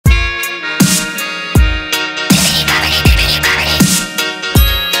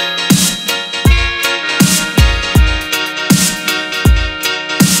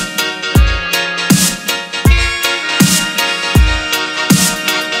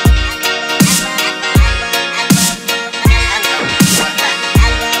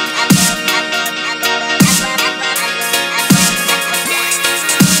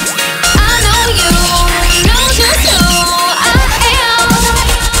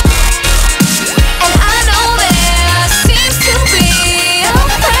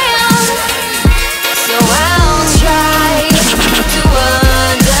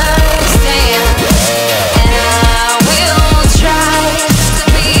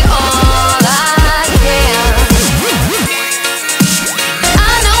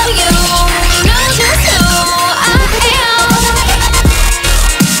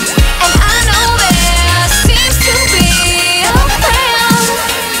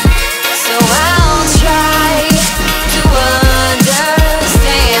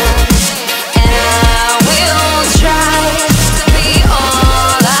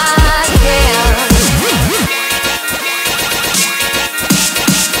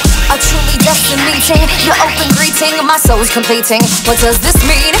meeting, your open greeting, my soul's completing. What does this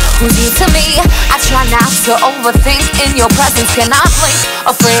mean? Who's you to me? I try not to overthink. In your presence cannot blink.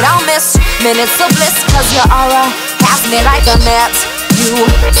 Afraid I'll miss minutes of bliss, cause your aura has me like a net. You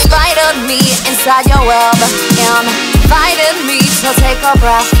spidered me inside your web, invited me to take a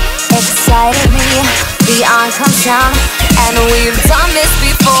breath, excited me beyond contempt. And we've done this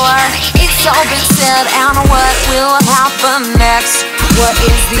before, it's all been said. And what will happen next? What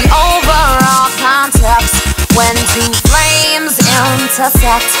is the overall context when two flames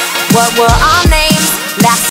intersect? What were our names last